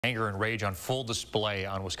Anger and rage on full display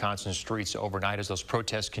on Wisconsin streets overnight as those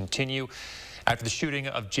protests continue after the shooting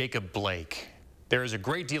of Jacob Blake. There is a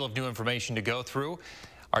great deal of new information to go through.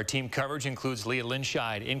 Our team coverage includes Leah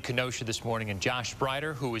Linscheid in Kenosha this morning and Josh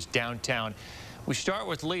Sprider, who is downtown. We start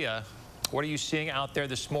with Leah. What are you seeing out there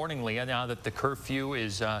this morning, Leah, now that the curfew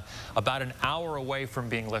is about an hour away from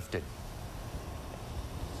being lifted?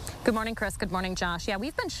 Good morning, Chris. Good morning, Josh. Yeah,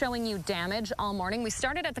 we've been showing you damage all morning. We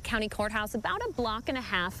started at the county courthouse about a block and a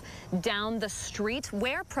half down the street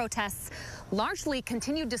where protests largely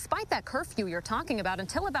continued despite that curfew you're talking about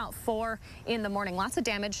until about 4 in the morning. Lots of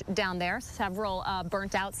damage down there, several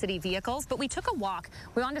burnt out city vehicles. But we took a walk.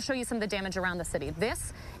 We wanted to show you some of the damage around the city.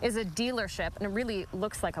 This is a dealership, and it really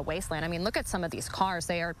looks like a wasteland. I mean, look at some of these cars.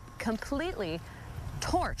 They are completely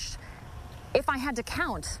torched. If I had to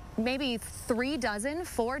count, maybe 3 dozen,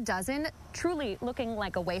 4 dozen, truly looking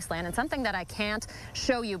like a wasteland. And something that I can't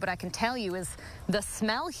show you, but I can tell you is the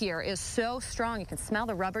smell here is so strong. You can smell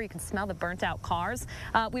the rubber, you can smell the burnt out cars.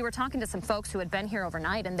 We were talking to some folks who had been here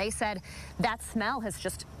overnight, and they said that smell has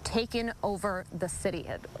just taken over the city.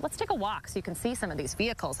 Let's take a walk so you can see some of these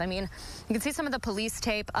vehicles. I mean, you can see some of the police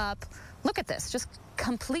tape up. Look at this, just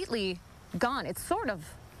completely gone. It's sort of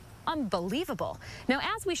unbelievable. Now,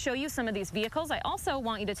 as we show you some of these vehicles, I also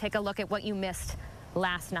want you to take a look at what you missed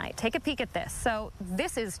last night. Take a peek at this. So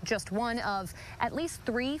this is just one of at least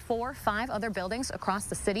 3, 4, 5 other buildings across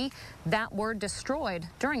the city that were destroyed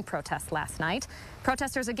during protests last night.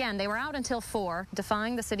 Protesters, again, they were out until 4,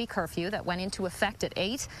 defying the city curfew that went into effect at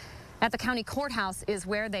 8. At the county courthouse is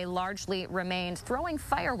where they largely remained, throwing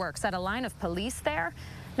fireworks at a line of police there.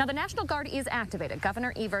 Now, the National Guard is activated.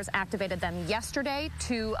 Governor Evers activated them yesterday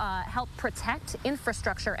to help protect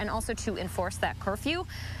infrastructure and also to enforce that curfew.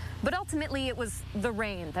 But ultimately, it was the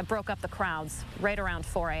rain that broke up the crowds right around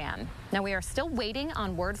 4 a.m. Now, we are still waiting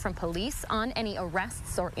on word from police on any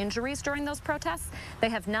arrests or injuries during those protests. They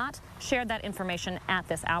have not shared that information at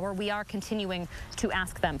this hour. We are continuing to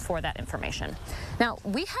ask them for that information. Now,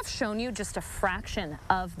 we have shown you just a fraction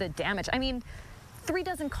of the damage. I mean, 3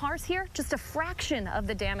 dozen cars here, just a fraction of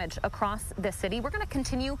the damage across the city. We're going to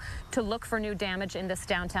continue to look for new damage in this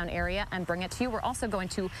downtown area and bring it to you. We're also going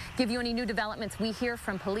to give you any new developments we hear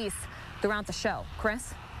from police throughout the show.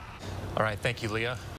 Chris? All right. Thank you, Leah.